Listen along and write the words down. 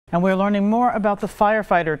And we're learning more about the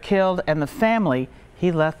firefighter killed and the family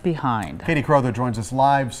he left behind. Katie Crowther joins us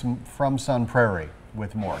live from Sun Prairie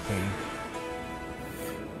with more. Katie.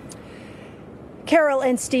 Carol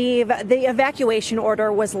and Steve, the evacuation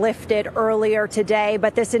order was lifted earlier today,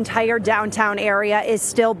 but this entire downtown area is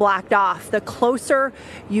still blocked off. The closer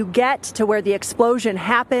you get to where the explosion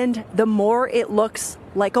happened, the more it looks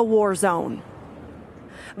like a war zone.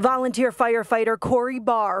 Volunteer firefighter Corey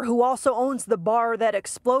Barr, who also owns the bar that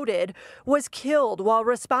exploded, was killed while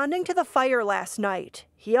responding to the fire last night.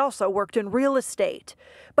 He also worked in real estate.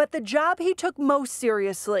 But the job he took most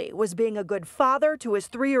seriously was being a good father to his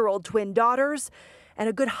 3-year-old twin daughters and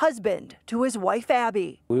a good husband to his wife,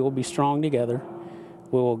 Abby. We will be strong together.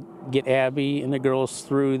 We will get Abby and the girls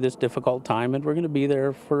through this difficult time, and we're going to be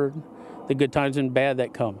there for the good times and bad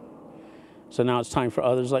that come. So now it's time for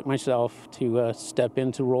others like myself to step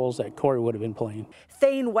into roles that Corey would have been playing.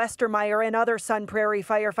 Thane Westermeyer and other Sun Prairie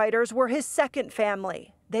firefighters were his second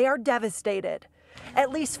family. They are devastated. At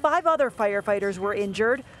least 5 other firefighters were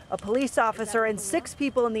injured. A police officer and 6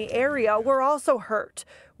 people in the area were also hurt.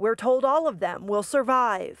 We're told all of them will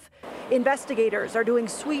survive. Investigators are doing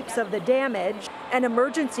sweeps of the damage, and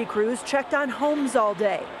emergency crews checked on homes all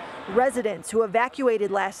day. Residents who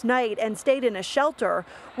evacuated last night and stayed in a shelter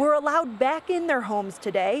were allowed back in their homes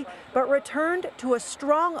today, but returned to a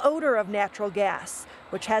strong odor of natural gas,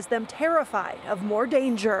 which has them terrified of more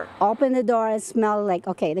danger. Open the door and smell like,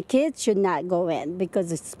 okay, the kids should not go in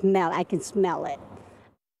because I can smell it.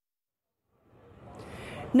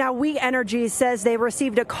 Now, We Energy says they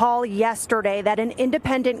received a call yesterday that an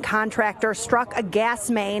independent contractor struck a gas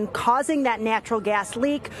main, causing that natural gas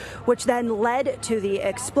leak, which then led to the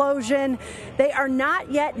explosion. They are not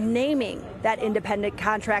yet naming that independent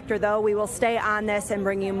contractor, though. We will stay on this and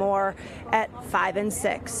bring you more at 5 and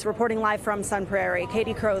 6. Reporting live from Sun Prairie,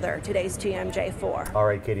 Katie Crowther, today's TMJ4. All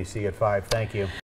right, Katie, see you at 5. Thank you.